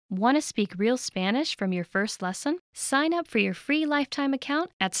Want to speak real Spanish from your first lesson? Sign up for your free lifetime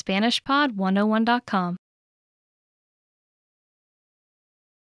account at SpanishPod101.com.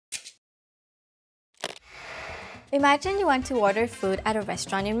 Imagine you want to order food at a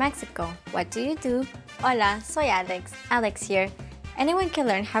restaurant in Mexico. What do? Hola, soy Alex. Alex here. Anyone can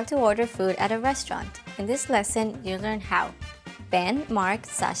learn how to order food at a restaurant. In this lesson, you learn how. Ben, Mark,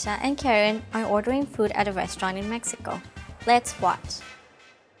 Sasha, and Karen are ordering food at a restaurant in Mexico. Let's watch.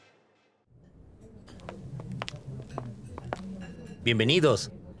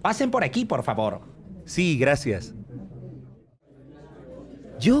 Bienvenidos. Pasen por aquí, por favor. Sí, gracias.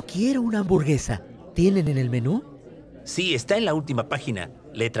 Yo quiero una hamburguesa. ¿Tienen en el menú? Sí, está en la última página.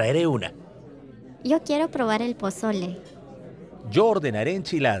 Le traeré una. Yo quiero probar el pozole. Yo ordenaré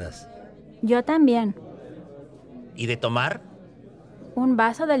enchiladas. Yo también. ¿Y de tomar? Un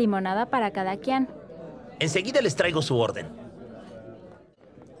vaso de limonada para cada quien. Enseguida les traigo su orden.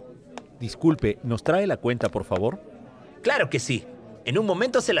 Disculpe, ¿nos trae la cuenta, por favor? Claro que sí. En un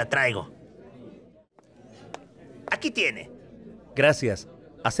momento se la traigo. Aquí tiene. Gracias.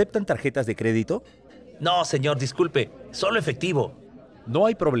 ¿Aceptan tarjetas de crédito? No, señor, disculpe. Solo efectivo. No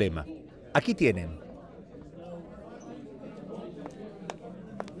hay problema. Aquí tienen.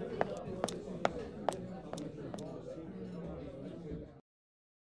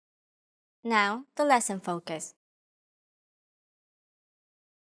 Now, the lesson focus.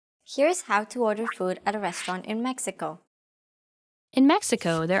 Here's how to order food at a restaurant in Mexico. In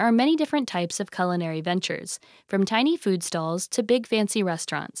Mexico, there are many different types of culinary ventures, from tiny food stalls to big fancy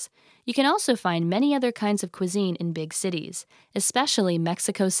restaurants. You can also find many other kinds of cuisine in big cities, especially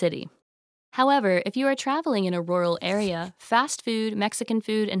Mexico City. However, if you are traveling in a rural area, fast food, Mexican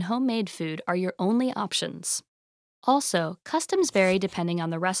food, and homemade food are your only options. Also, customs vary depending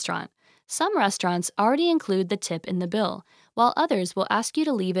on the restaurant. Some restaurants already include the tip in the bill, while others will ask you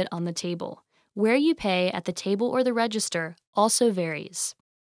to leave it on the table. Where you pay at the table or the register also varies.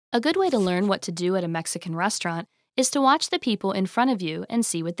 A good way to learn what to do at a Mexican restaurant is to watch the people in front of you and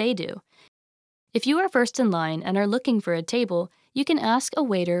see what they do. If you are first in line and are looking for a table, you can ask a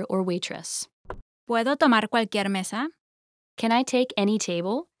waiter or waitress. ¿Puedo tomar cualquier mesa? Can I take any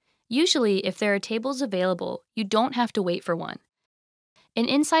table? Usually, if there are tables available, you don't have to wait for one. An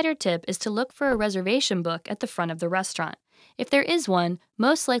insider tip is to look for a reservation book at the front of the restaurant. If there is one,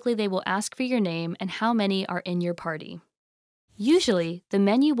 most likely they will ask for your name and how many are in your party. Usually, the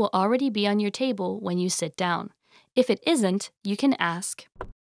menu will already be on your table when you sit down. If it isn't, you can ask,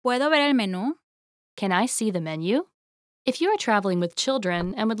 ¿Puedo ver el menú? Can I see the menu? If you are traveling with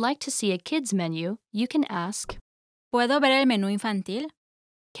children and would like to see a kid's menu, you can ask, ¿Puedo ver el menú infantil?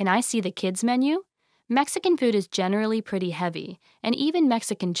 Can I see the kids' menu? Mexican food is generally pretty heavy, and even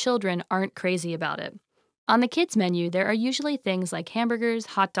Mexican children aren't crazy about it. On the kids' menu, there are usually things like hamburgers,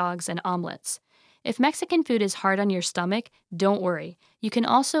 hot dogs, and omelets. If Mexican food is hard on your stomach, don't worry. You can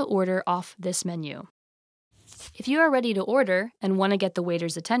also order off this menu. If you are ready to order and want to get the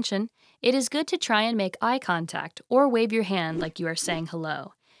waiter's attention, it is good to try and make eye contact or wave your hand like you are saying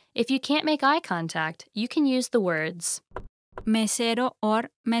hello. If you can't make eye contact, you can use the words Mesero or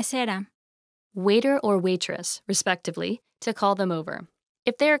mesera. Waiter or waitress, respectively, to call them over.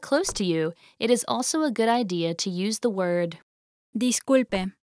 If they are close to you, it is also a good idea to use the word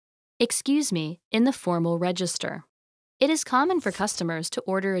Disculpe. excuse me in the formal register. It is common for customers to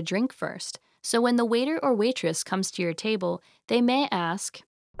order a drink first, so when the waiter or waitress comes to your table, they may ask,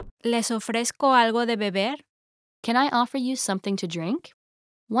 ¿Les ofrezco algo de beber? Can I offer you something to drink?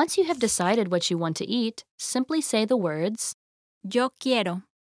 Once you have decided what you want to eat, simply say the words Yo quiero.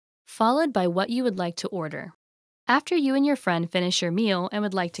 followed by what you would like to order. After you and your friend finish your meal and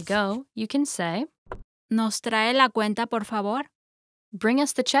would like to go, you can say, ¿Nos trae la cuenta, por favor? Bring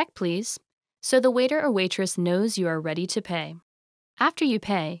us the check, please, so the waiter or waitress knows you are ready to pay. After you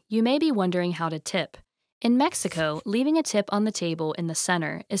pay, you may be wondering how to tip. In Mexico, leaving a tip on the table in the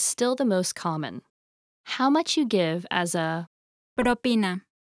center is still the most common. How much you give as a Propina.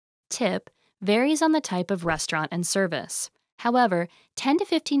 tip varies on the type of restaurant and service. However, 10 to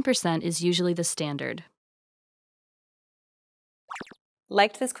 15% is usually the standard.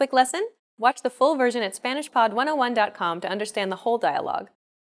 Liked this quick lesson? Watch the full version at SpanishPod101.com to understand the whole dialogue.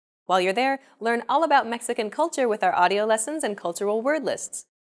 While you're there, learn all about Mexican culture with our audio lessons and cultural word lists.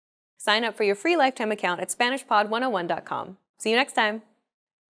 Sign up for your free lifetime account at SpanishPod101.com. See you next time!